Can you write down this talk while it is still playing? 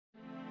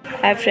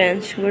Hi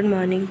friends, good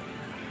morning.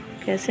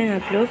 कैसे हैं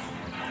आप लोग?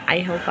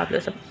 आई होप आप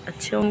लोग सब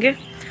अच्छे होंगे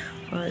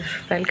और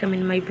welcome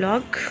in my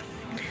blog.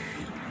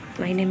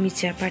 My name is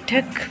Jaya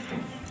पाठक।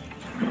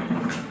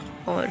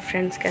 और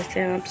फ्रेंड्स, कैसे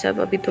हैं आप सब?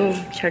 अभी तो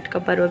छठ का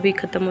पर्व भी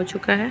ख़त्म हो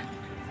चुका है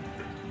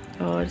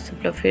और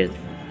सब लोग फिर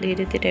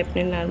धीरे धीरे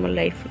अपने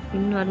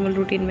नॉर्मल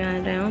रूटीन में आ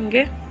रहे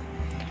होंगे।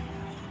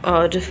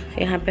 और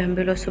यहाँ पे हम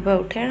भी लोग सुबह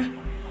उठे हैं,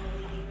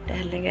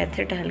 टहलने गए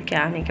थे। टहल के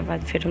आने के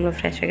बाद फिर हम लोग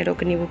फ्रेश वगैरह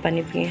होकर नींबू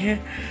पानी पिए हैं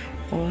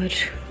और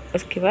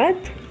उसके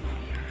बाद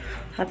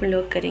हम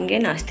लोग करेंगे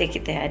नाश्ते की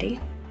तैयारी।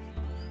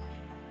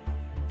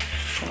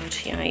 और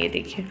यहाँ ये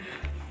देखिए,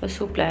 वो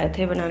सूप लाए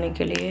थे बनाने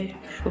के लिए।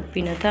 सूप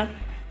पीना था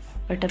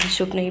बट अभी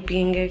सूप नहीं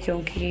पियेंगे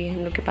क्योंकि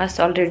हम लोग के पास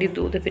ऑलरेडी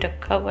दूध भी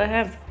रखा हुआ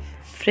है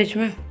फ्रिज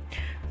में।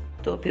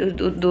 तो अभी उस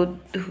दूध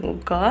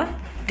का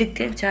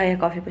देखते हैं, चाय या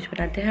कॉफ़ी कुछ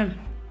बनाते हैं।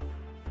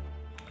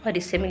 और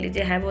इससे मिल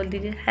लीजिए, हाय बोल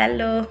दीजिए,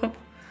 हेलो।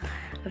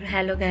 और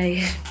हेलो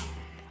गाइस।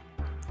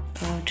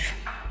 और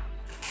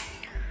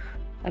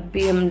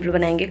अभी हम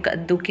बनाएंगे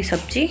कद्दू की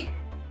सब्जी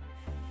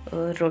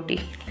और रोटी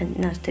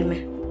नाश्ते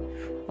में,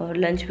 और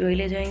लंच भी वही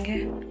ले जाएंगे।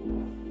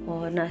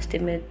 और नाश्ते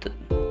में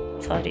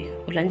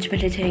लंच में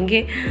ले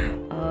जाएंगे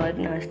और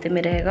नाश्ते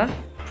में रहेगा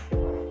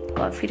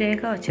कॉफ़ी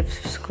रहेगा और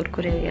चिप्स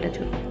कुरकुरे वगैरह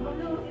जो।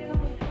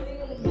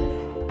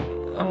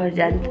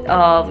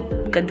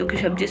 और कद्दू की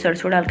सब्ज़ी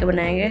सरसों डाल के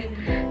बनाएंगे।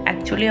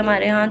 एक्चुअली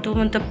हमारे यहाँ तो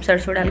मतलब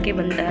सरसों डाल के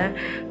बनता है,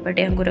 बट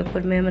यहाँ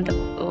गोरखपुर में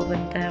मतलब वो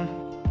बनता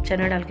है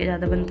चना डाल के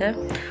ज़्यादा बनता है।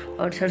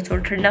 और सरसों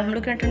ठंडा, हम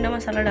लोग के यहाँ ठंडा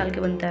मसाला डाल के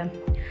बनता है।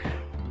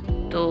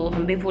 तो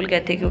हम भी भूल गए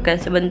थे कि वो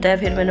कैसे बनता है।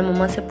 फिर मैंने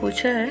मम्मा से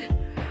पूछा है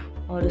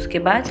और उसके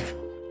बाद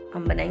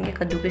हम बनाएंगे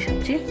कद्दू की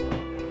सब्ज़ी।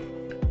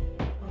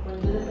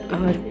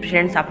 और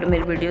फ्रेंड्स, आप लोग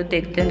मेरी वीडियो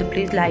देखते हैं तो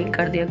प्लीज़ लाइक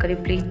कर दिया करिए,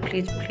 प्लीज़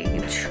प्लीज़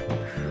प्लीज़।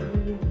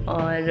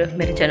 और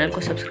मेरे चैनल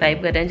को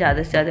सब्सक्राइब करें,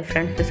 ज़्यादा से ज़्यादा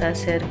फ्रेंड्स के साथ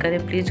शेयर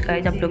करें प्लीज़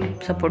गाइज। आप लोग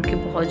सपोर्ट की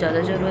बहुत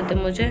ज़्यादा ज़रूरत है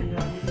मुझे,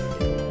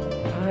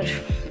 और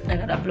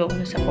अगर आप लोगों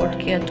ने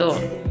सपोर्ट किया तो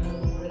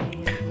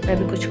मैं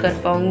भी कुछ कर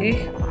पाऊँगी।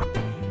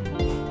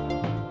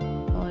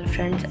 और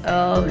फ्रेंड्स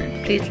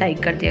प्लीज़ लाइक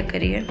कर दिया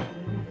करिए।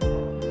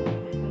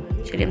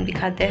 चलिए हम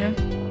दिखाते हैं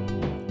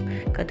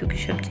कद्दू की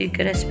सब्ज़ी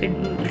की रेसिपी,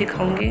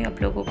 दिखाऊंगी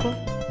आप लोगों को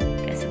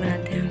कैसे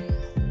बनाते हैं।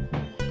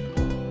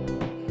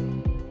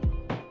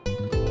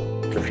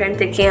 तो फ्रेंड्स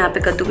देखिए, यहाँ पे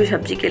कद्दू की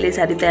सब्ज़ी के लिए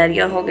सारी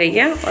तैयारियाँ हो गई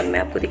हैं और मैं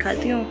आपको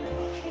दिखाती हूँ।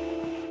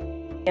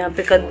 यहाँ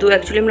पे कद्दू,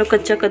 एक्चुअली हम लोग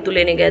कच्चा कद्दू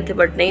लेने गए थे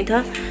बट नहीं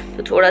था,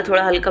 तो थोड़ा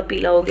थोड़ा हल्का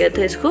पीला हो गया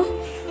था इसको।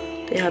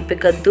 तो यहाँ पे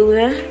कद्दू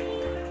है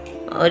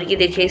और ये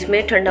देखिए,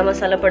 इसमें ठंडा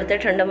मसाला पड़ता है।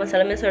 ठंडा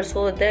मसाला में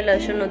सरसों होता है,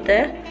 लहसुन होता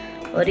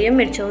है और ये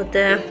मिर्चा होता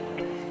है।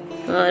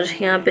 और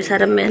यहाँ पे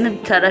सारा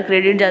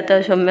क्रेडिट जाता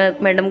है शम्या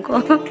मैडम को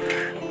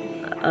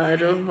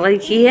और वही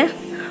की है।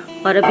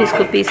 और अभी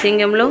इसको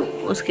पीसेंगे हम लोग,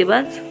 उसके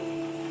बाद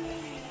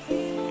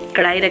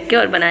कढ़ाई रख के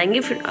और बनाएंगे।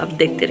 फिर आप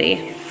देखते रहिए।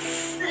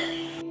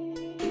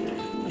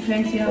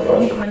 फ्रेंड्स, यहाँ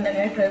पर बन लगा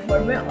है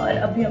ट्राइपॉड में और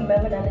अभी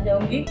मैं बनाने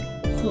जाऊंगी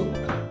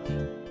सूप।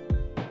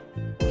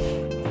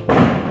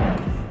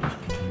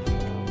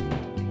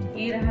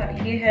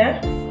 ये है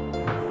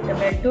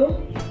टमाटो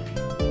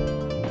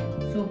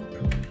सूप।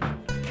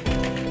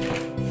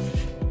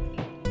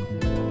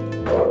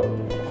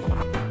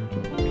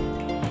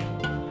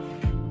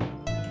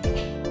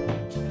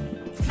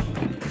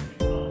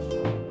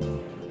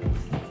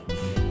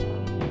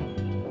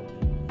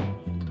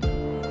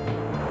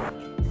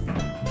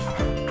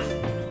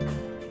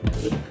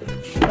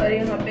 और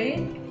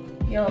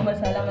यहाँ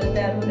मसाला बन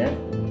तैयार हो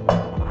जाए।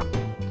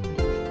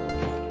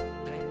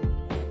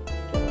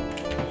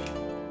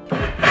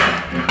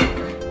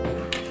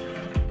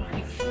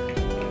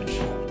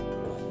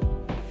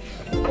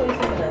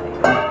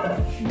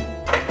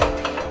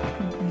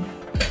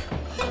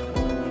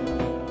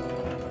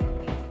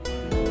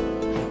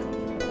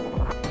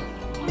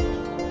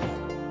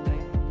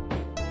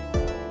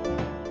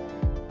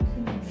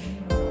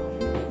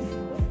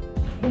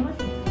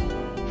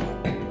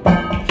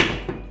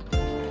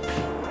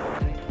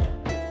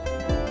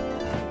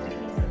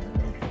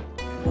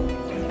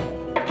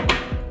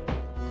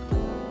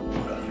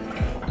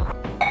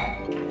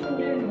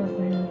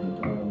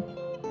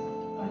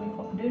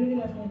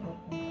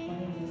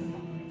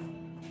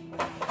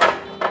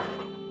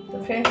 तो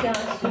फ्रेंड्स,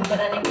 यहाँ सूप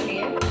बनाने के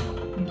लिए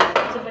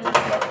सबसे पहले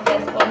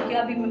गैस ऑन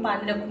किया। अभी मैं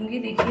पानी रखूँगी।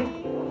 देखिए,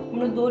 हम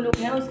लोग 2 लोग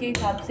हैं, उसके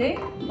हिसाब से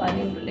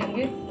पानी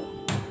लेंगे।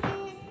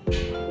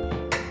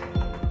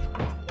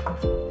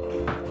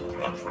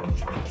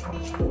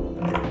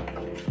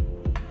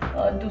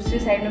 और दूसरी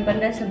साइड में बन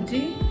रहा है सब्जी।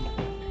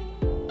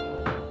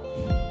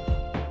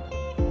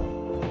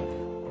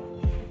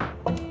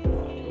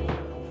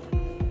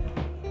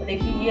 तो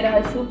देखिए, ये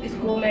रहा सूप।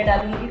 इसको मैं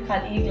डालूंगी,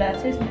 खाली ये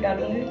ग्लास है, इसमें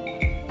डालूंगी।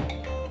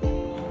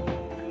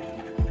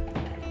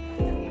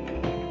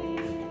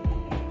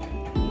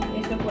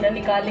 पूरा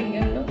निकालेंगे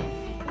हम लोग।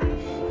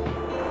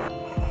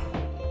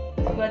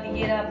 उसके बाद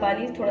ये रहा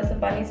पानी, थोड़ा सा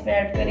पानी इसमें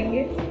ऐड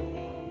करेंगे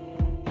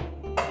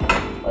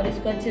और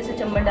इसको अच्छे से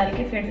चम्मच डाल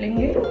के फेंट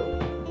लेंगे।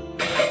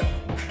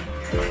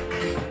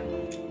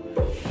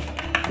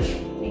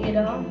 ये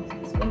रहा,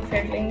 इसको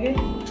फेंट लेंगे।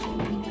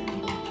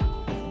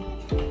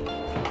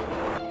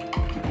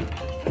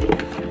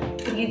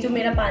 ये जो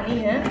मेरा पानी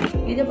है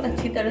ये जब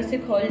अच्छी तरह से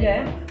खौल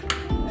जाए,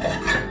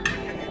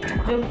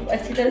 जब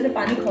अच्छी तरह से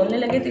पानी खौलने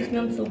लगे तो इसमें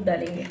हम सूप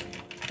डालेंगे।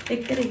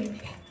 देखते रहिए।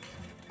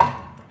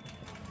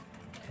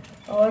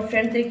 और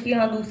फ्रेंड्स देखिए,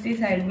 यहाँ दूसरी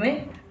साइड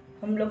में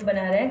हम लोग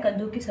बना रहे हैं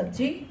कद्दू की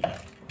सब्जी।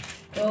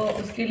 तो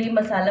उसके लिए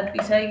मसाला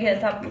पीसा ही गया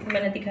था, आप लोग को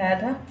मैंने दिखाया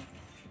था।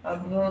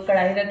 अब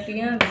कढ़ाई रख ली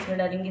है, इसमें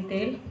डालेंगे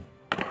तेल।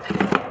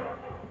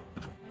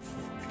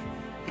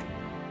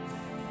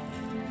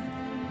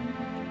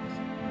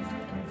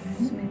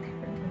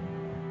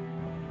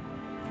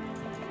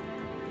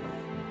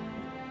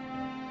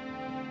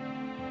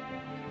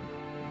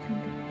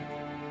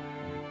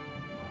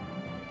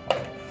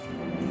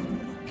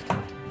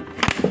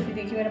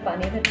 देखिए मेरा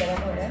पानी इधर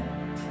गर्म हो रहा है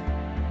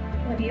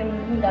और ये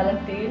हमने डाला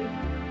तेल।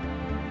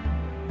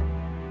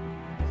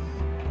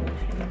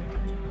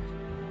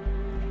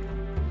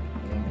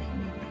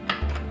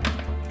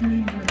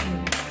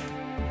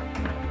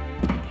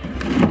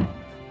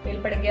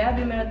 तेल पड़ गया,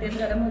 अभी मेरा तेल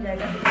गर्म हो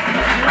जाएगा।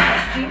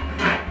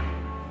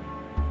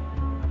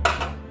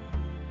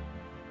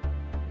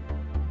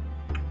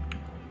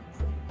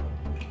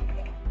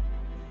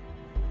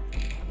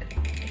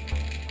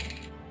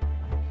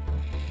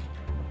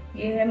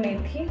 ये है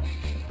मेथी।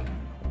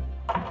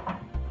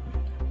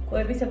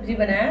 कोई भी सब्जी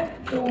बनाए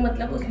तो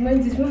मतलब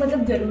उसमें जिसमें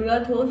मतलब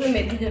ज़रूरत हो उसमें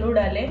मेथी ज़रूर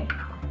डालें,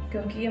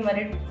 क्योंकि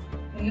हमारे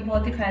ये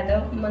बहुत ही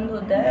फ़ायदेमंद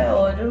होता है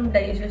और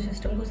डाइजेशन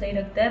सिस्टम को सही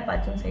रखता है,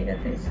 पाचन सही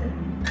रहता है इससे।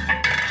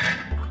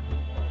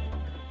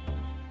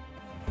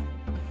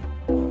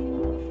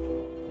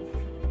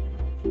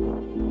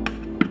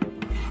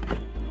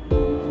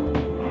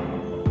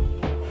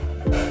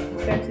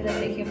 फ्रेंड्स इधर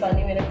देखिए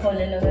पानी मेरा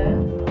खौलने लगा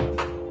है।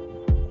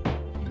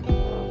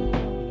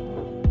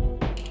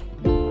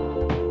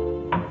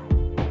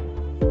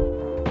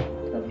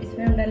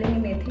 डालेंगे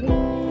मेथी।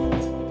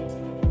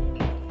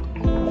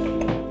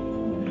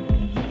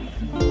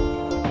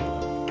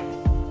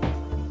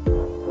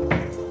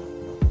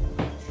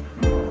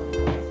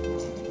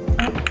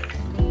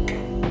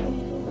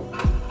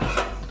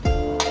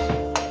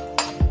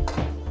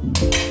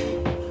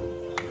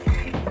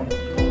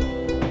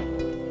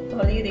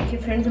 और ये देखिए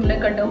फ्रेंड्स, हमने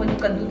कटा हुआ जो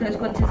कद्दू था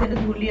इसको अच्छे से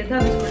धुल लिया था।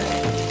 अब इसको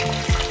डालेंगे।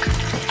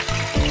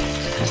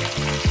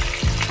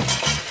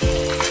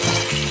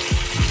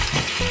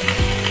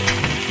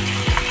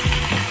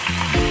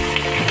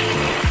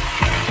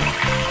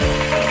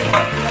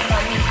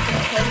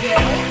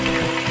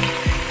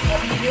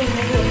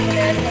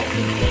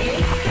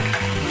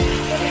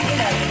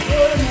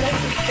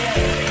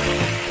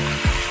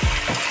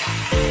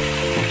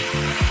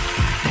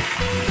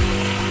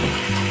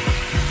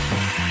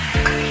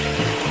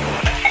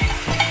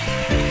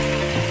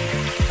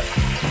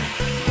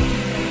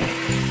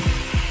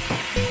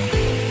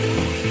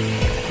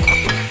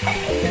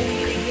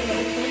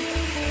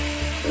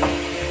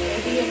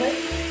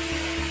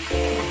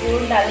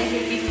 डालने के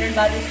 1 मिनट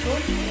बाद इसको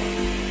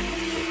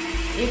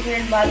 1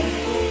 मिनट बाद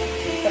इसको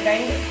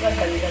पकाएंगे, उसके बाद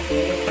बंद कर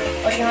देंगे।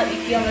 और यहाँ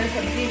देखिए हमारी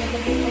सब्जी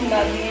मतलब हम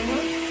डाल दिए हैं,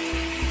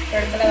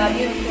 तड़का लगा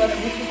दिए। उसके बाद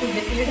हम इसको कुछ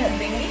देर के लिए ढक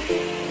देंगे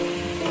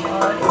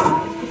और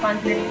इसको 5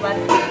 मिनट के बाद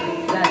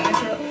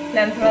डालकर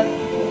फ्लेम थोड़ा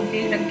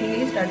तेज रखेंगे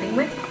स्टार्टिंग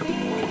में।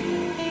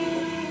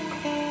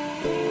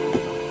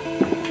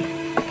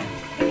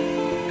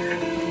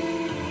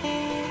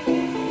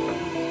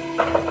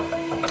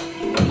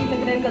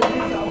 लग रहा है गलती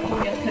से ऑफ हो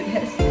गया था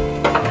गैस।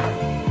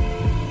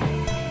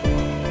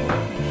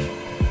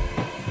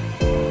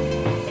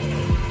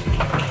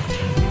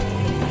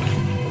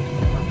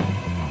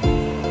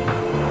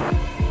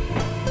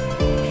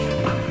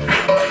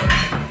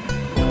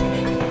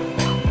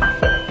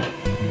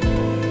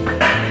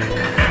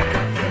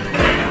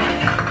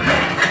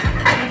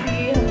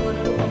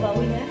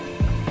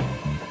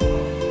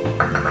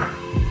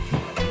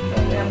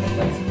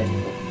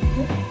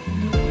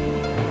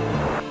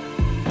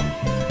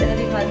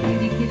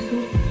 देखिए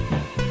सूप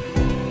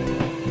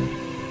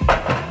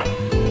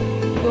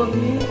तो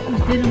अभी कुछ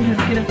देर हम ढक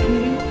के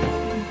रखेंगे।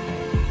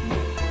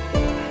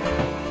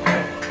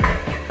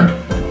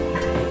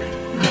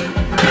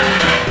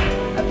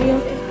 अभी हम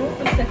इसको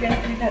कुछ सेकंड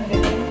के लिए ढक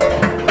देते हैं।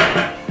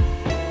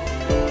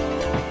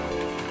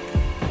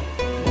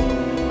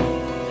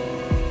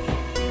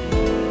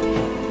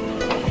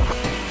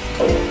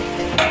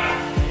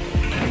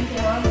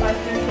 यहाँ 5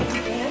 मिनट हो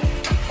चुके हैं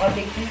और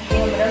देखिए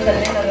ये हमारा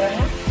गलने लगा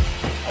है।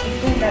 अब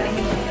इसको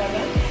डालेंगे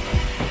मसाला।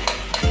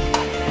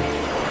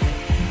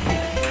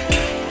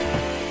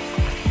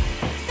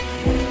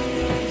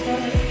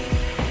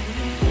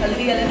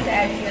 हल्दी अलग से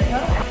ऐड किया था,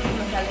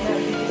 मसाले में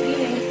हल्दी दी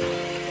है।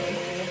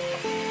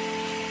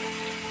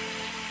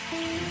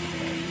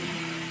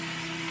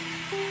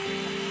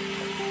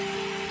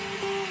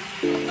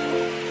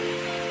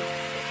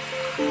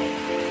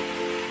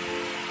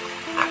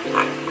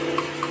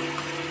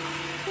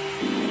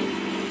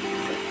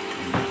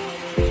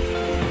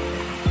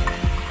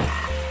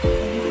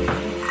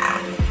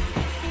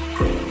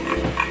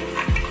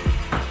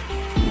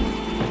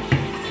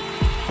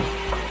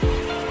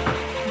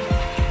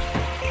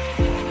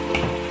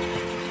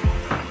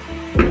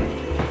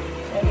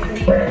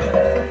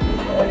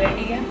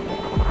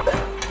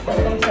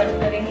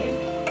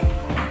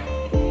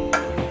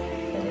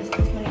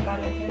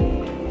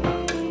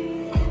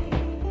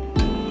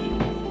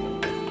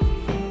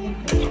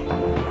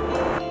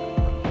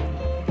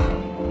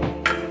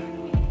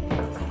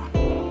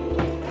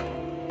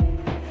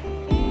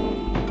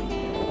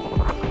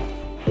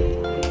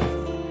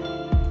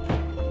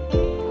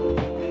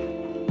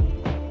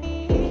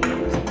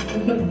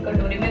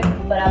 कटोरी में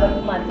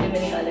बराबर मात्रा में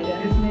निकालेगा।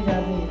 इसमें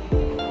जाते हैं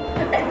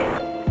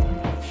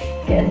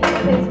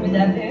कैसे इसमें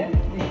जाते हैं?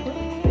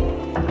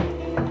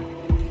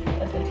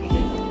 अच्छा ठीक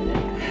है।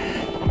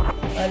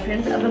 और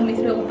फ्रेंड्स अब हम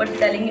इसमें ऊपर से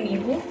डालेंगे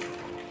नींबू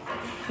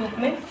सूप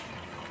में।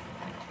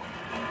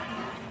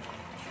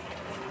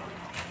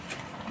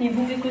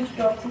 नींबू के कुछ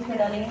ड्रॉप्स इसमें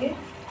डालेंगे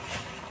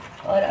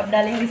और अब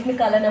डालेंगे इसमें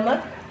काला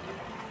नमक।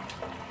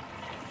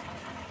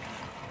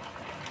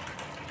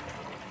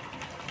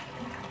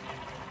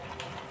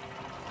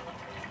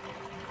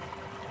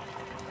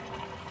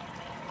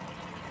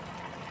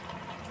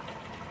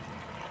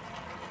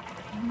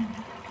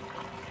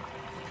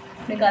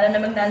 हमने काला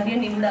नमक डाल दिया,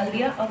 नींबू डाल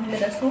दिया, अब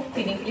मेरा सूप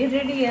पीने के लिए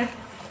रेडी है।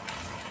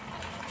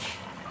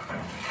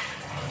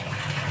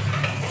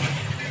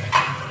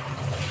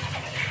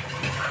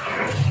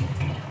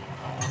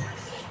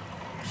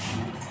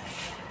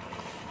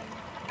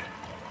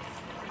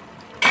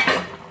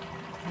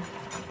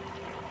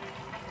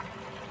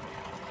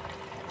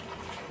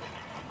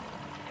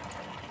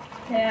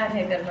 तैयार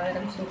है गर्मा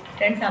गर्म सूप।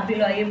 फ्रेंड्स आप भी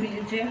लो, आइए पी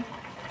लीजिए।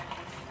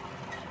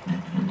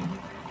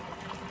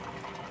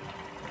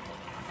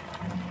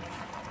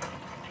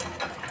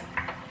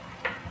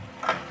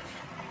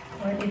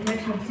 और इधर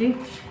सब्जी,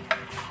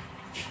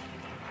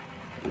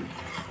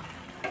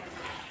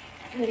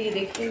 ये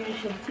देखिए ये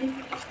सब्जी,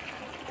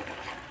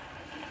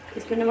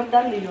 इसमें नमक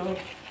डाल लीजिए।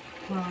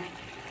 हाँ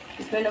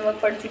इसमें नमक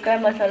पड़ चुका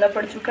है, मसाला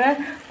पड़ चुका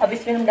है। अब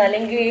इसमें हम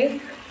डालेंगे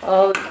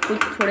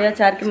कुछ थोड़े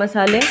अचार के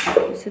मसाले,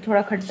 इससे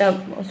थोड़ा खट्टा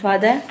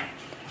स्वाद है।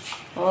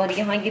 और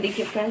यहाँ की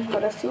देखिए फ्रेंड्स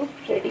हमारा सूप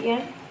रेडी है।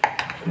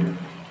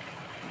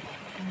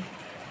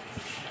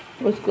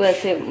 उसको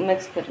ऐसे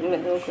मिक्स कर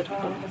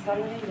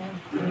मसाला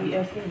नहीं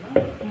ऐसे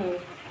ना।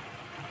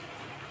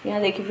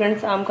 यहाँ देखिए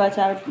फ्रेंड्स आम का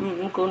अचार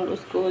को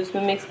उसको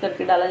इसमें मिक्स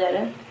करके डाला जा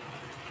रहा है।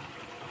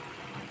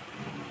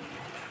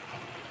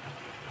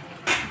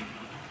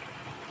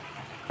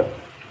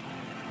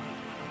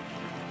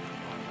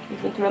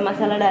 इसमें थोड़ा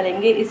मसाला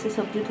डालेंगे, इससे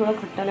सब्जी थोड़ा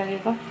खट्टा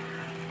लगेगा।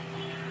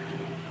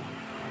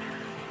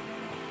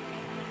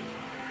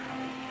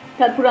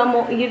 फिर पूरा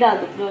ये डाल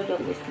दो,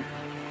 इसमें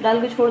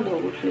डाल के छोड़ दो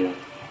उसमें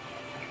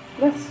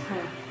बस।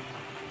 हाँ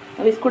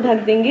अब इसको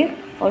ढक देंगे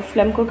और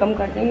फ्लेम को कम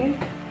कर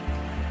देंगे।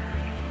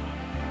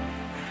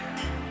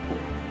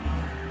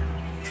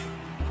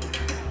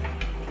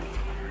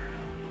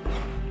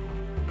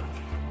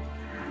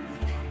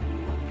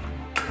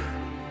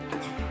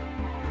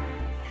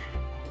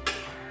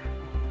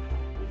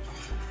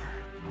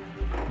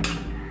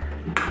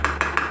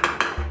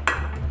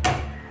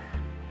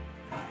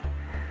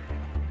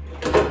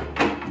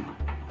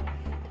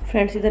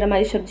 फ्रेंड्स इधर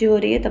हमारी सब्जी हो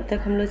रही है, तब तक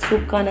हम लोग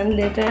सूप का आनंद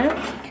लेते हैं।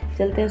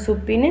 चलते हैं सूप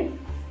पीने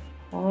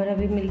और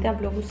अभी मिलते हैं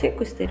आप लोगों से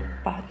कुछ देर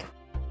बाद।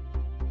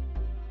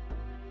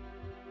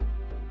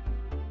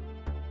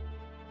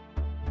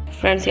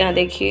 फ्रेंड्स यहाँ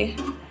देखिए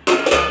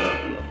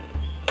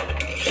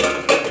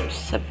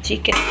सब्जी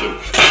कैसे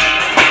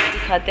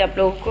दिखाते हैं आप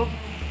लोगों को।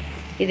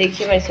 ये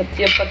देखिए हमारी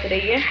सब्जी अब पक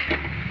रही है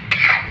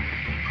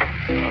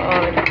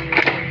और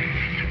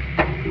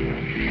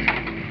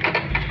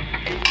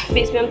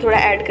अभी इसमें हम थोड़ा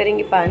ऐड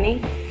करेंगे पानी।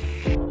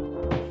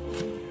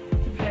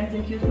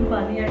 देखिए उसमें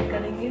पानी ऐड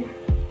करेंगे।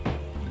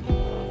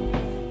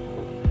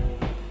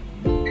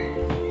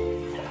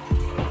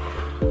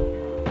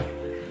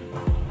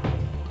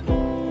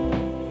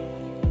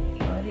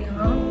 और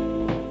यहाँ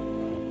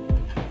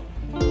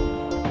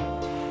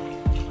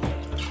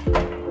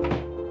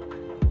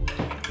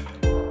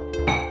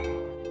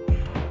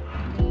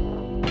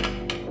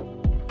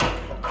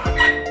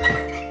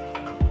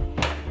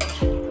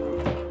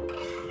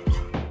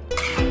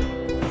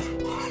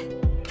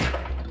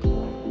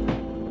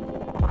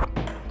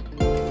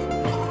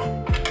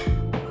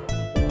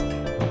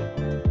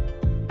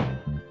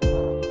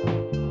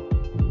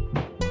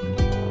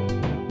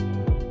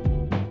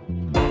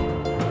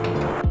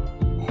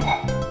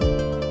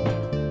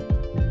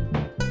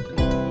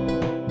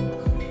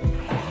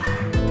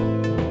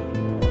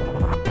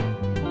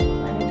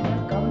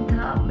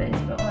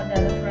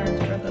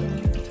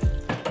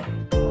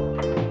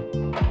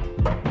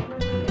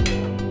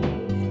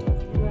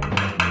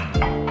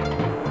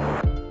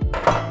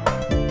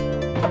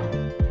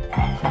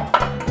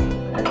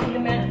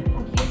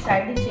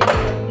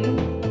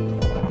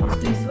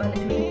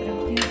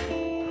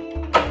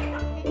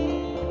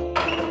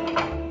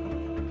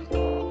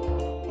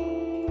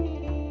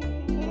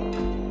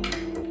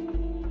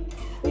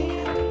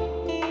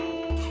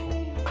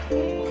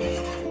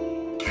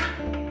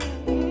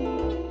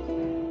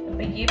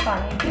ये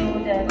पानी से हो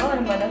जाएगा और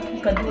हमारा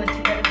कद्दू अच्छी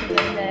तरह से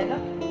गल जाएगा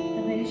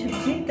तो मेरी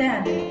सब्जी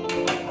तैयार है।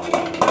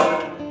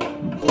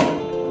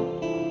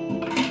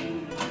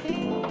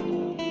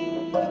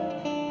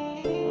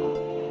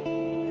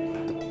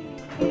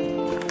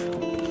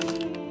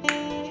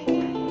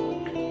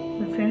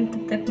 तो फ्रेंड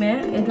तब तक मैं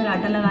इधर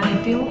आटा लगा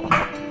लेती हूँ।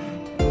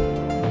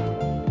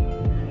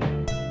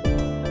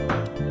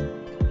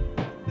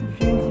 तो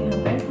फ्रेंड्स यहाँ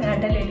पे मैं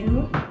आटा ले ली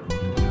हूँ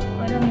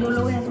और हम 2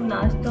 लोग हैं तो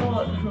नाश्ता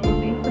और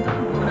रोटी,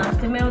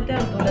 नाश्ते में होता है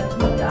और 2 लंच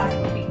में होता है। 8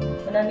 रोटी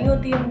बनानी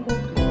होती है हमको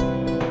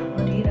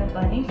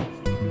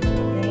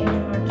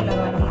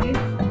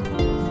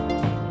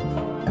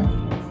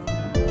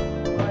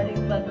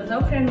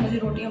फ्रेंड मुझे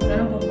रोटियां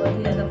बनाना बहुत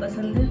ही ज़्यादा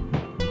पसंद है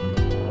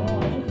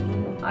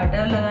और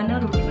आटा लगाना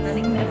रोटी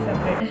बनाने की मेरा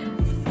फेवरेट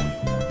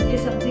है। ये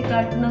सब्ज़ी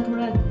काटना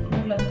थोड़ा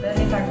लगता है,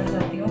 नहीं काटना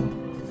चाहती हूँ,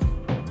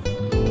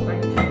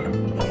 बट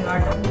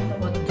आटा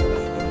बहुत अच्छा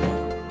लगता है।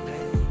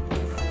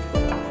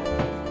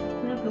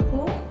 मैं आप लोग को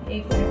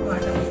 1 मिनट में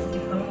आटा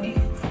दिखाऊंगी।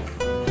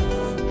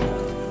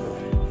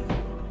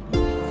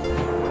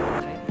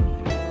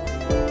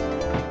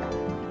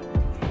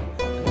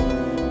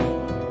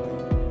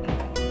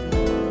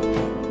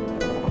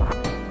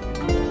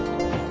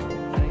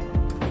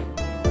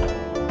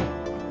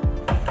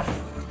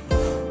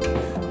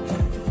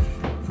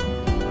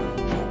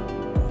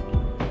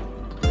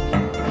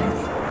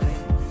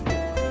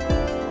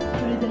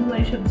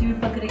 सब्जी भी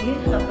पक रही है,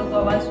 आप लोग को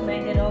आवाज़ सुनाई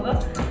दे रहा होगा।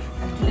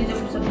 एक्चुअली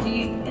जब सब्जी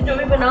जो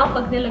भी बनाओ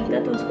पकने लगता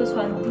है तो उसका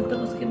स्वाद मतलब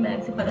उसके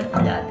महक से पता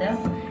चल जाता है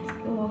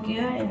कि हो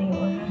गया या नहीं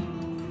हो रहा।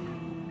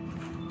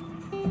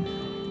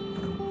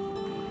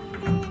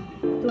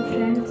 तो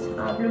फ्रेंड्स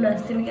आप लोग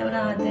नाश्ते में क्या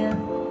बनाते हैं,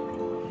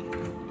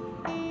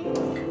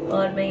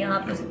 और मैं यहाँ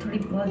पे से थोड़ी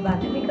बहुत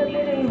बातें भी कर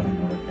ले रही हूँ,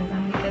 अपना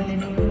काम भी कर ले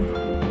रही हूँ।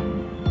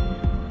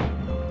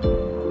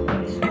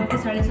 सुबह के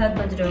 7:30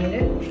 बज रहे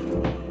होंगे।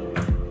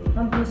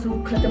 हम तो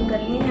सूप खत्म कर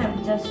लिए हैं,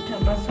 अब जस्ट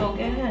बस हो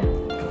गया है,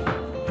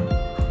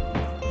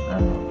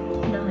 अब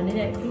नहाने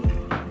जाएंगे।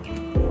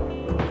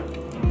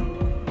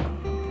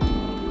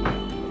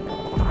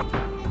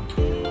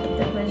 तब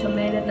तक मैं जब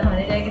मैं इधर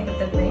नहाने जाएगी तब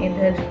तक मैं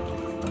इधर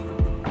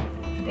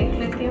देख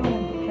लेती हूँ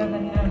क्या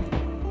करना है।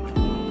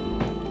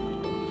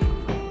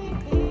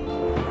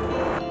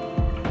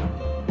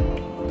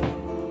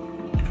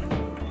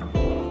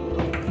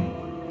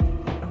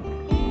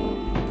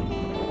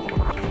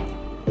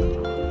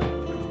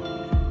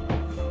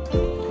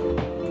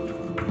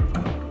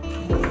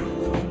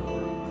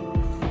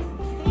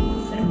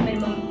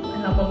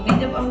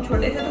 जब हम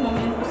छोटे थे तो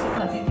मम्मी हमको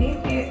सिखाती थी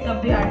कि कब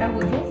भी आटा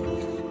गूंथो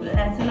तो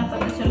ऐसा ना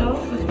पता चला हो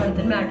उस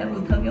बर्तन में आटा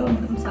गूंथा गया और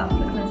एकदम साफ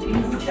रखना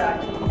चाहिए। चाट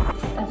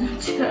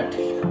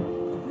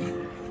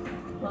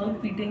बहुत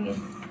पीटेंगे।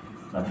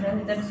 और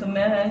फ्रेंड्स इधर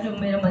सुम्या है जो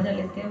मेरा मजा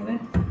लेते हुए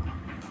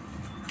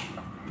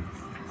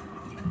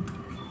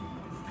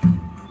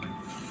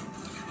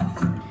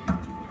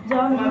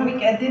जाओ। मम्मी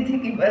कहती थी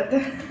कि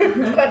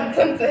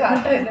बर्तन से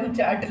आटा एकदम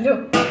चाट लो,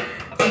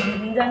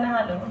 जा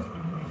नहा लो।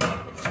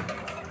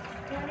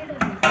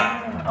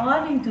 और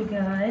नहीं तो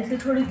क्या, ऐसे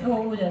थोड़ी वो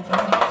हो जाता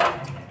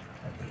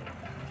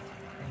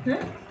है।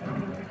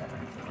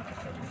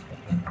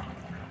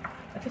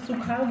 अच्छा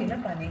सुखाओगी ना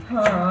पानी?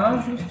 हाँ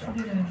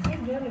थोड़ी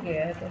जल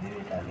गया है तभी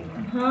भी डाली।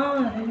 हाँ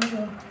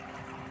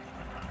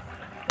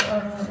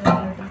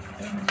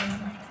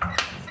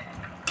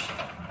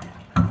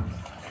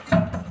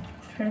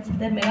फ्रेंड्स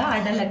इधर मेरा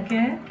आटा लग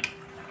गया है।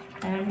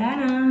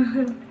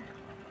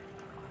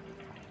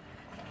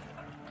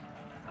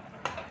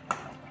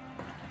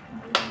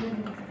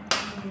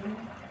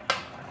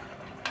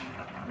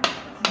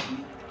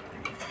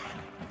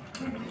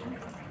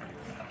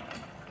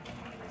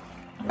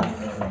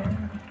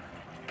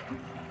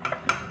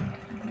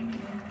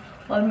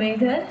 और मैं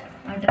इधर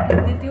आटा रख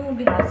देती हूँ,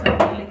 भी हाथ साफ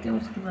कर लेती हूँ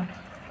उसके बाद।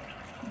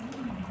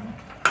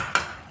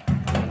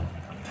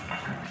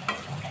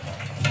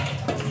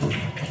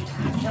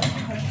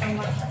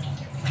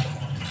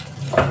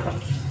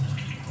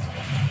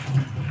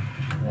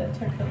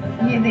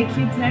 ये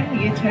देखिए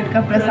फ्रेंड, ये छठ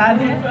का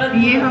प्रसाद है,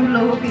 ये हम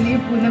लोगों के लिए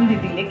पूनम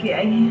दीदी लेके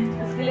आई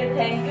है। इसके लिए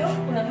थैंक यू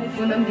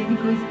पूनम दीदी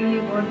को, इसके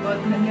लिए बहुत बहुत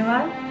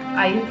धन्यवाद।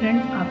 आइए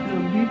फ्रेंड्स आप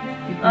लोग भी।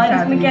 और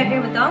इसमें क्या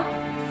क्या बताओ?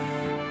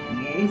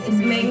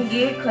 इसमें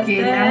ये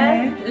खस्ता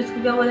है,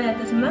 इसको क्या बोला जाता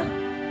है? इसमें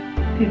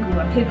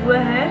ठेकुआ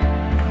है,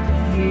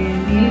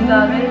 ये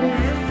गाजर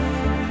है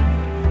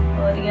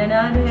और ये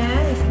अनार है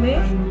इसमें,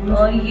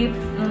 और ये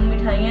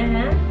मिठाइयाँ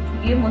हैं,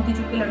 ये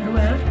मोतीचूर के लड्डू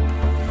हैं,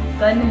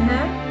 कन है,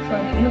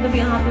 सॉरी मतलब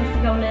यहाँ पे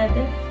उसको क्या बोला जाता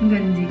है?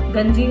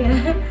 गंजी है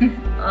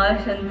और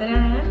संतरा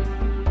है,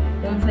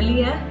 मूंगफली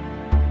है।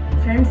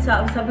 फ्रेंड्स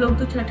सब लोग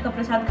तो छठ का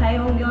प्रसाद खाए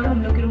होंगे और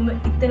हम लोग के रूम में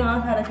इतना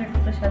सारा छठ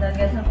का प्रसाद आ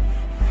गया था।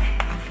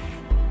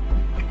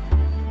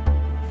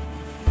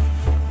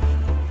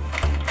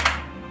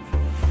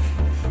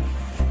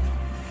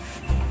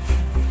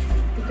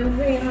 तो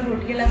मैं यहाँ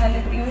रोटियाँ लगा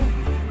लेती हूँ।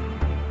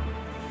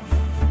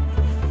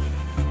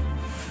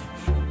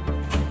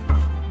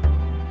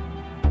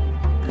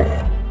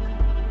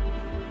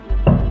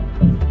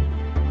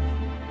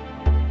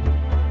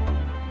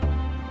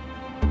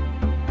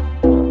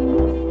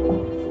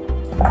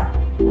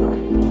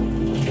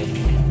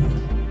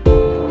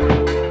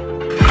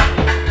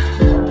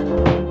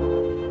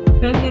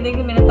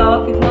 देखिए मेरा तावा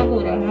कितना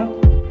पूरा है,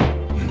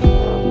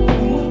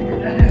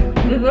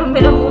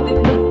 मेरा मुंह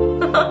दिखना।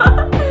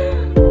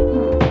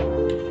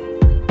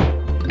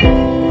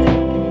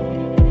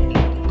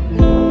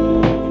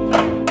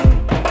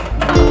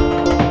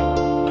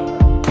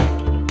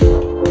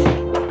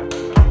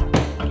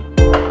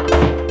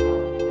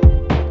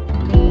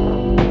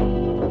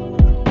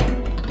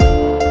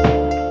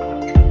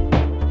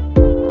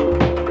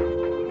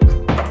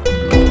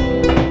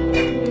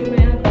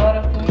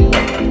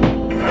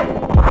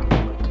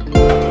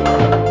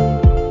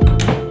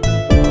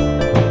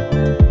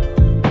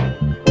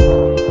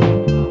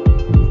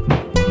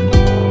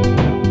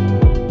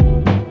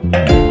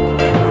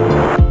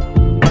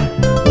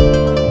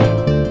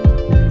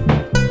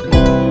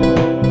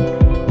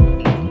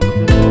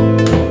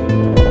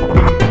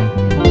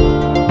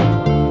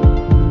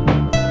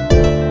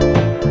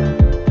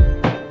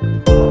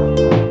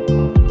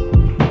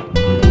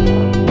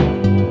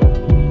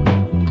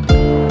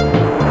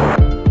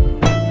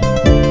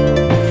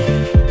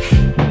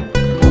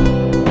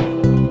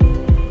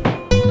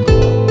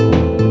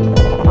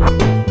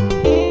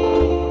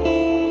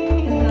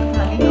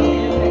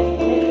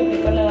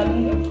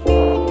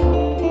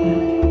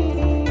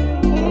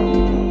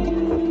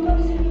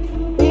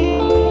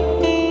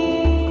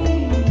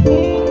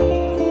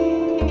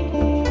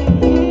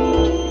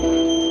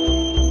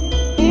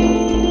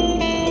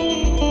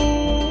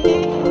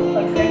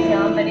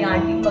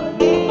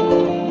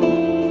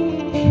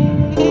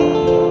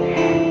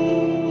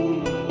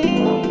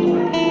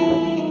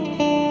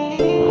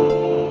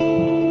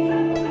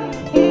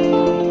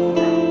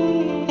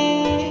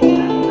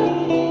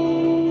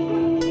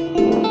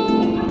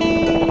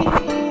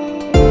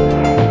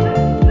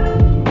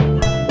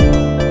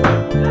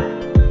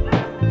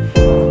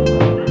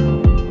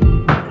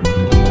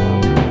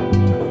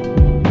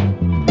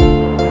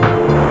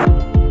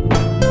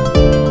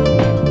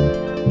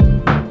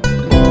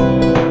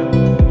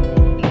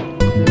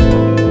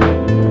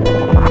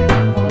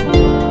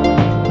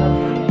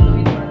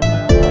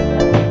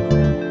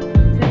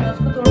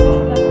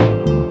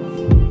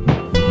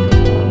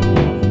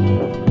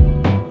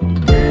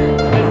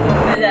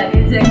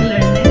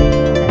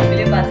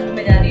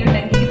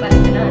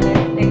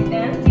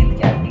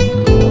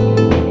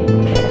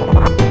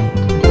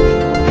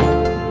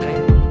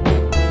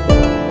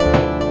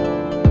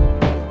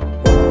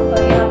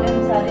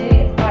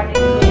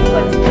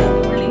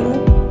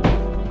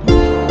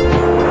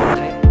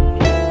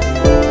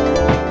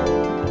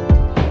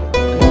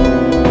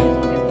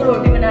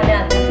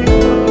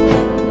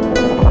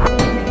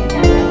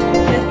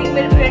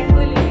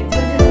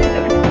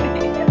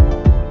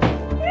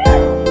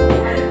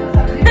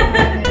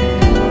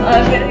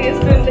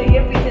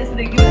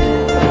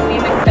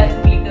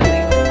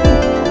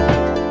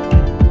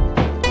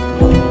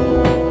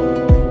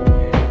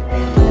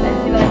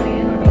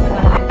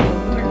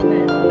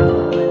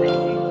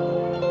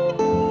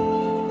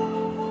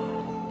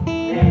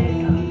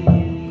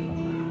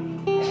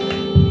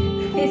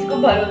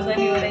 भरोसा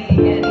नहीं हो रहा, ये कह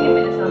रही है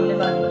मेरे सामने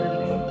बात कर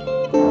रही है,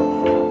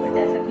 बट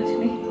ऐसा कुछ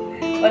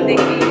नहीं। और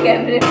देखिए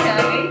कैमरे में आ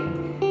गई,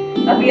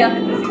 अभी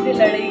आके किसी से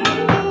लड़ेगी।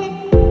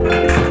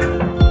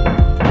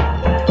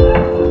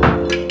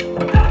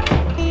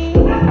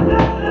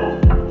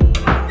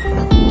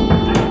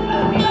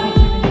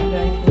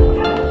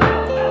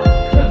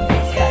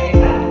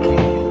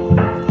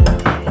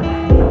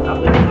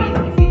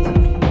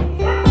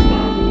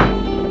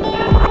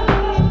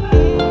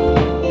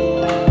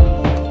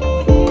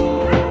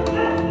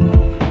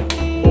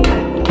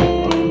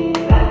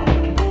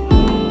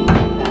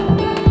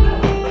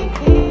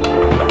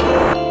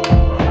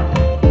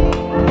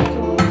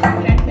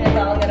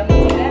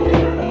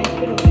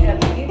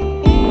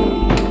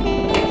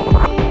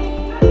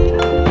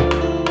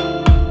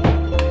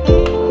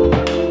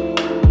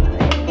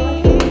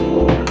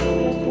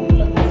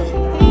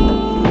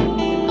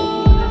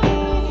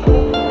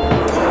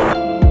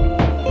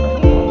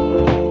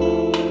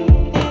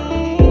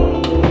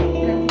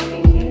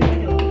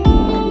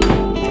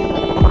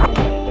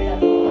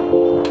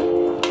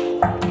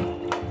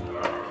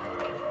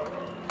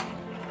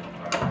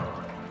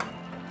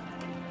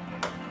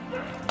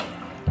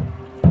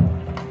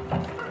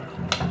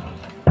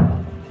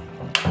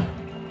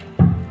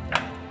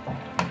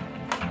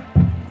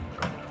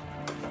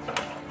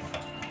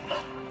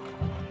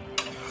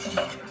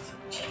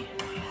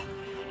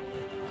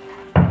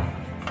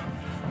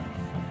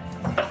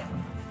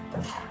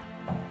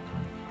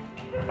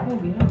 हो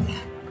गया।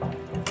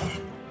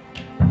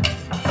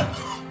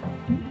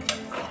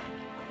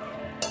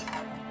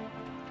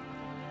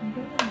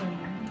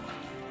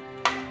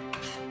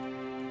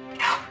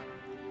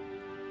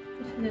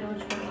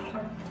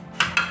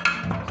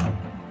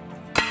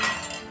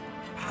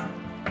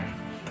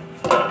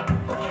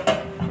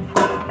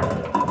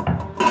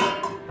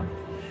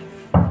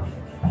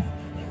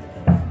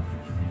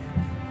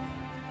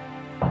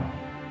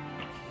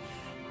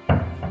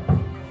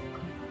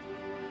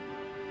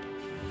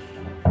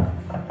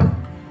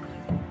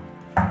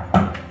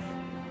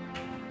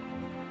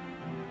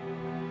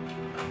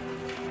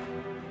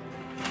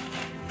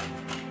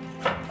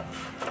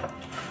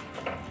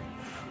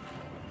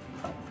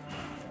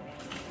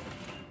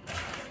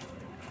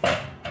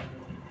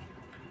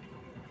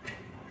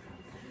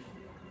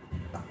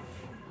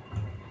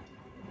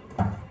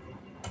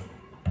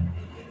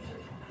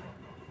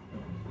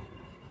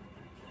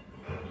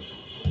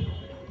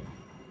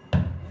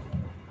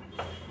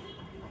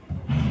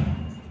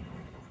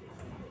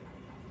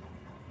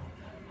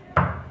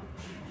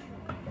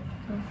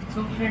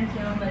 तो फ्रेंड्स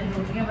यहाँ हमारी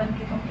रोटियाँ बन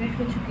के कंप्लीट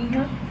हो चुकी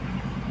हैं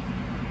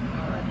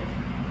और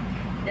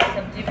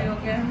सब्जी भी हो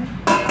गया है।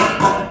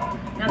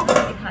 मैं आपको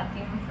दिखाती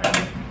हूँ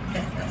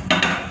कैसा।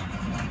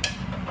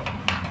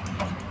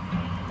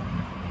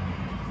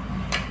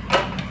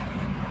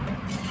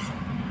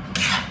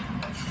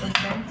 तो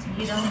फ्रेंड्स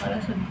ये रहा हमारा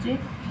सब्जी,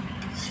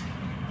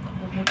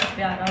 बहुत ही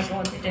प्यारा और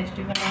बहुत ही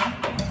टेस्टी बना है।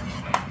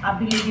 आप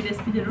भी ये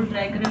रेसिपी ज़रूर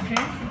ट्राई करें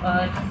फ्रेंड्स,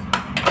 और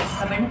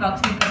कमेंट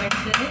बॉक्स में कमेंट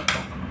करें,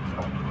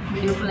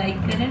 वीडियो को लाइक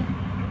करें,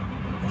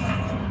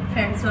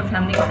 फ्रेंड्स और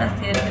फैमिली के साथ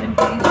शेयर करें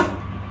प्लीज़।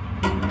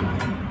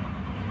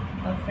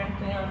 और फ्रेंड्स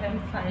तो यहाँ पे हम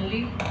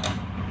फाइनली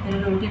मेरी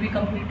रोटी भी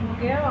कंप्लीट हो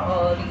गया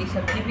और ये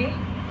सब्ज़ी भी।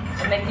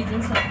 मैं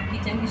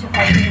किचन की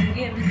सफाई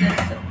करूँगी, अभी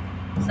जस्ट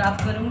साफ़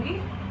करूँगी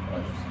और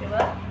उसके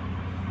बाद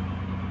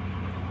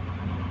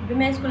अभी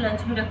मैं इसको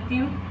लंच में रखती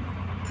हूँ।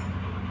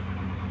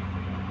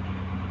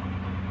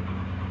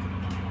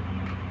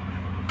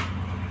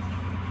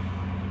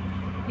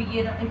 तो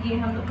ये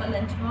हम लोग का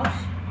लंच बॉक्स,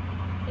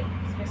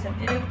 इसमें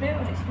सब्जी रखते हैं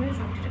और इसमें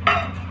रोटी रखते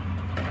हैं,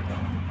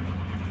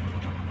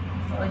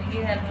 और ये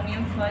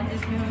एल्युमिनियम फॉइल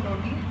जिसमें हम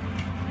रोटी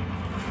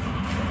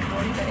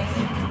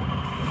करेंगे।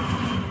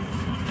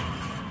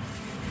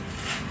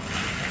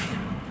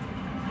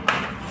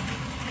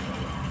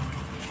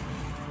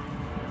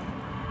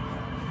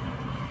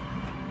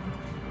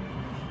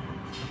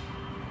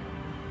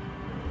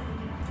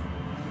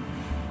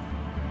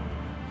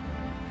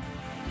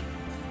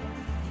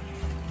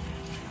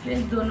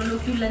 दोनों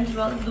लोग की लंच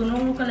बॉक्स, दोनों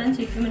लोगों का लंच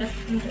एक में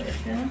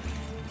रखते हैं।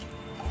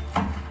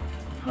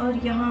 और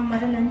यहाँ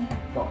हमारा लंच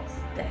बॉक्स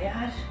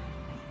तैयार,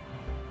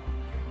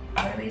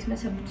 और इसमें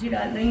सब्जी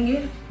डाल देंगे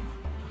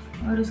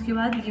और उसके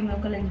बाद ये हम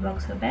लोग का लंच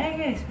बॉक्स का बैग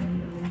है, इसमें हम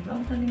लोग लंच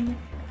बॉक्स डालेंगे।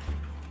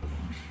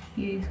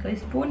 ये इसका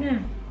स्पून है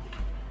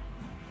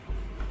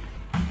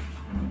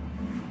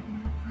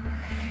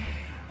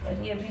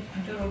और ये अभी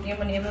जो रोटियाँ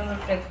बनी है हम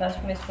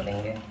ब्रेकफास्ट में इसको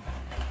लेंगे।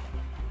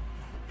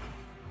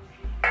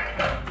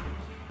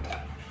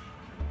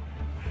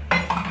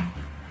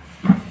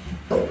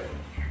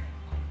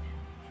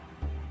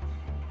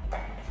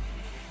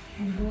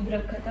 दूध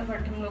रखा था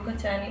बट हम लोग का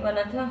चाय नहीं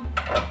बना था,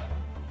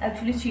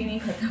 एक्चुअली चीनी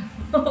खत्म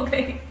हो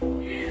गई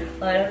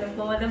और हम लोग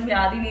को मतलब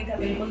याद ही नहीं था,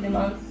 बिल्कुल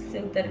दिमाग से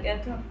उतर गया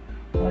था,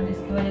 और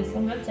जिसकी वजह से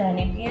हम लोग चाय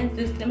नहीं पिए हैं,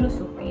 तो इसलिए हम लोग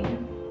सूख पिए हैं।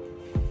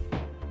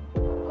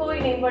 कोई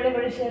नहीं, बड़े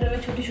बड़े शहरों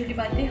में छोटी छोटी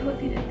बातें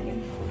होती रहती हैं।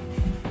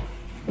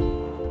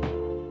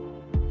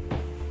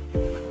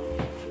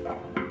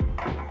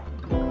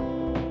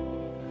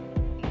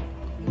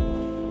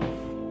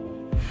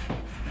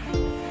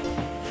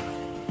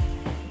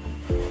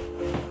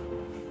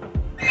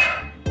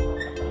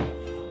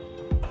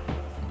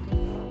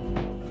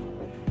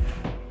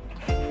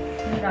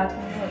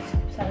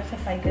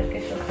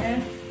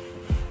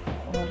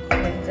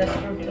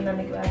 जस्ट रोटी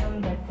बनाने के बाद हम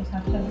बेड को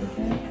साफ कर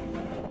देते हैं,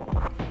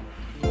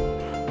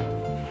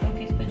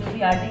 क्योंकि इस पे जो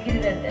भी आटे गिर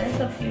रहते हैं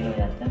सब क्लीन हो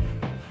जाता है।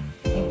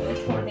 एक तो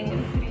छोड़ देंगे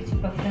तो फिर ये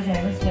चिपकता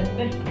जाएगा स्लैब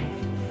पे।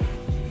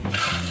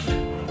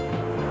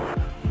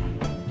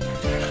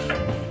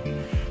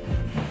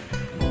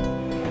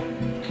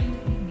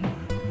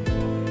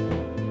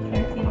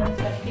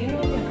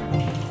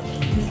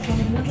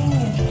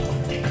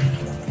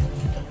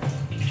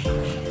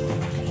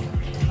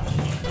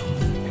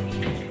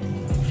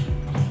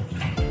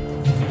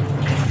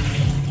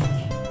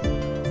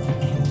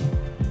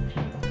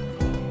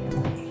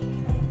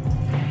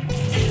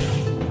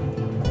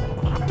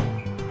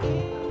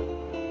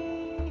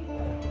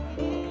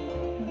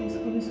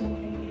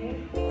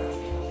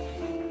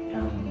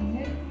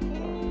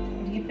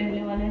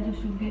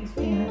 इस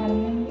पे यहाँ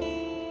डालेंगे।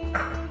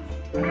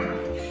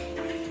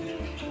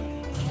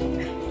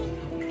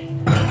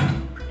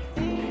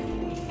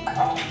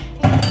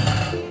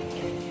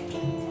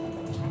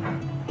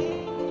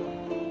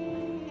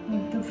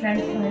 तो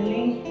फ्रेंड्स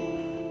फाइनली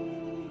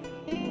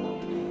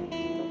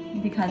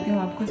दिखाती हूँ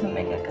आपको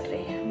समय क्या कर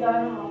रही है।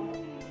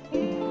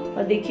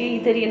 और देखिए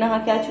इधर ये नहा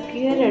के आ चुकी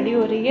है, रेडी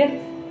हो रही है।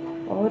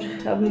 और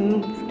अब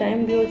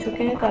टाइम भी हो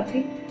चुके हैं काफ़ी,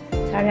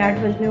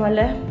 8:30 बजने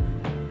वाला है।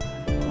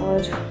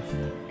 और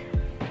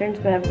फ्रेंड्स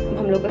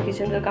हम लोग का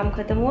किचन का काम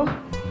ख़त्म हुआ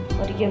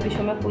और ये अभी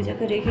शोमा पूजा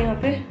करेगी यहाँ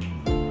पे।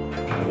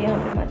 और यहाँ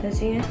पे माता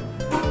जी हैं,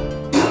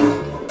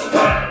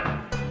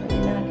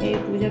 नहा के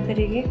पूजा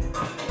करेगी।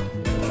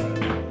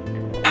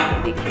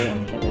 देखिए हम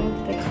क्या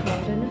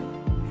करें ना।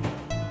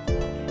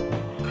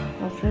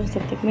 और फ्रेंड्स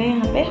तब तक मैं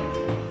यहाँ पे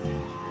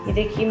ये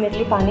देखिए मेरे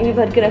लिए पानी भी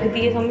भर के रख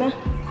दी है सब मैं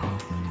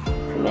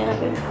यहाँ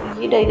पे।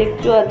 ये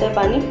डायरेक्ट जो आता है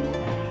पानी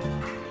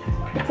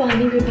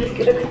भी भर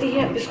के रख दी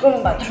है। अब इसको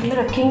हम बाथरूम में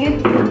रखेंगे।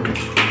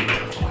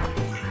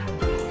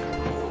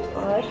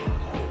 और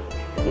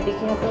ये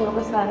देखिए यहाँ पे हम लोग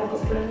का सारा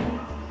कपड़ा है।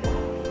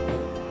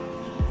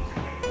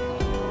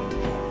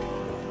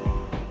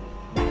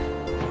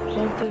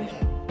 तो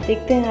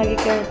देखते हैं आगे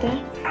क्या होता है।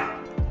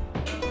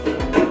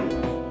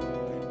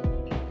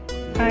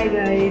 Hi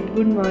guys,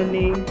 good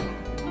morning.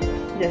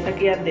 जैसा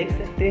कि आप देख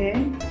सकते हैं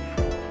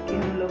कि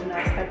हम लोग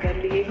नाश्ता कर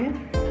लिए हैं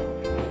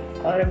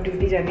और अब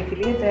ड्यूटी जाने के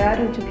लिए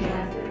तैयार हो चुके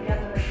हैं।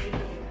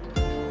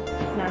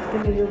 नाश्ते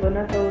में जो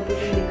बना था वो तो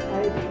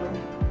दिखाई दिया।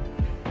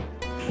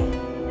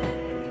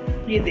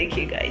 ये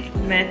देखिए गाइस,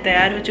 मैं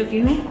तैयार हो चुकी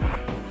हूँ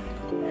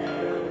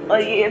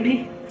और ये अभी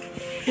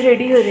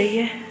रेडी हो रही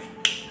है।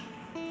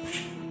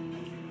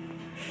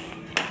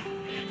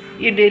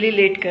 ये डेली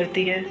लेट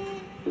करती है।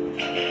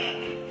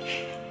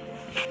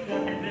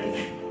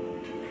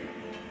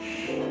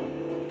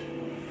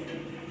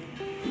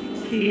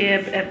 ये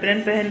अब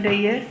एप्रन पहन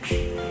रही है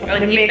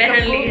और ये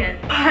पहन ली है।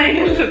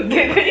 फाइनल लुक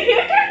दे रही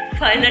है।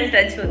 फाइनल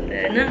टच होता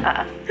है ना।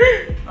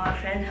 और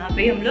फ्रेंड्स यहाँ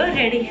पे हम लोग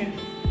रेडी हैं।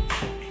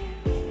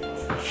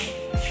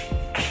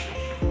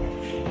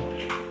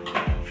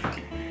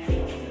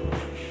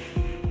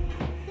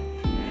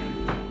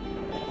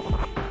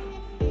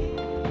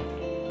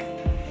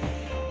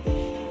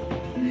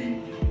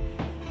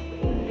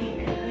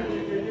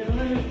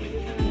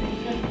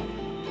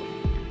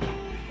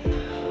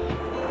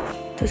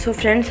 तो सो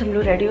फ्रेंड्स हम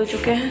लोग रेडी हो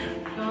चुके हैं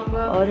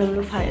और हम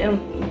लोग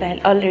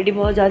ऑलरेडी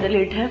बहुत ज़्यादा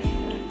लेट है।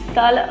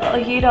 ताला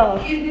ये रहा।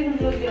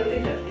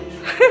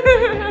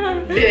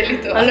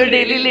 हम लोग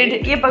डेली लेट है।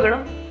 ये पकड़ो,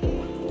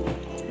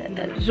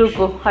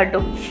 रुको, हटो।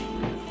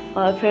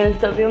 और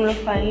फ्रेंड्स तभी हम लोग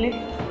फाइनली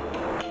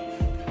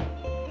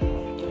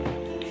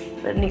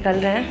निकल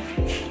रहे हैं।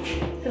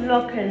 सब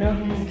लॉक है ना,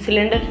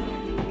 सिलेंडर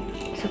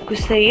सब कुछ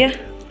सही है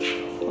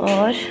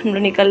और हम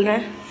लोग निकल रहे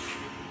हैं।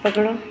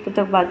 पकड़ो तब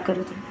तक बात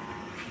करो तुम।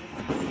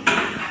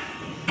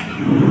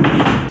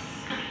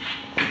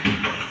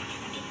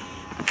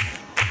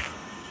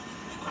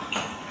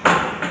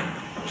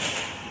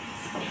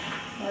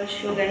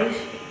 शो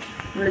गाइस,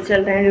 हम लोग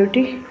चल रहे हैं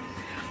ड्यूटी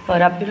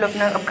और आप भी लोग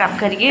अपना अब काम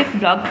करिए।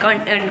 ब्लॉग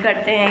एंड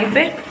करते हैं यहीं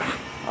पे।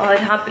 और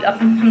यहाँ पे अब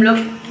हम लोग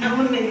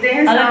मिलते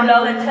हैं। अगर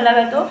ब्लॉग अच्छा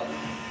लगा तो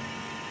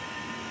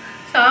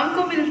शाम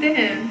को मिलते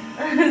हैं।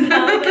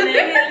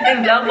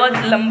 ब्लॉग बहुत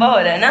लंबा हो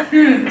रहा है ना,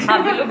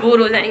 आप भी लोग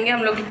बोर हो जाएंगे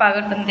हम लोग की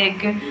पागलपन देख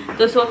के।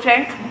 तो सो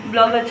फ्रेंड्स,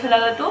 ब्लॉग अच्छा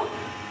लगा तो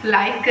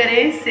लाइक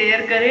करें,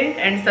 शेयर करें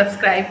एंड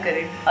सब्सक्राइब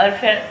करें और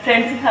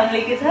फ्रेंड्स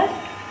फैमिली के साथ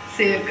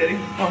शेयर करें।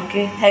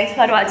 Okay, thanks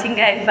for watching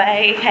guys.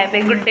 Bye, have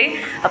a good day.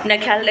 अपना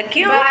ख्याल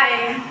रखिए, बाय।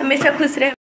 हमेशा खुश रहे।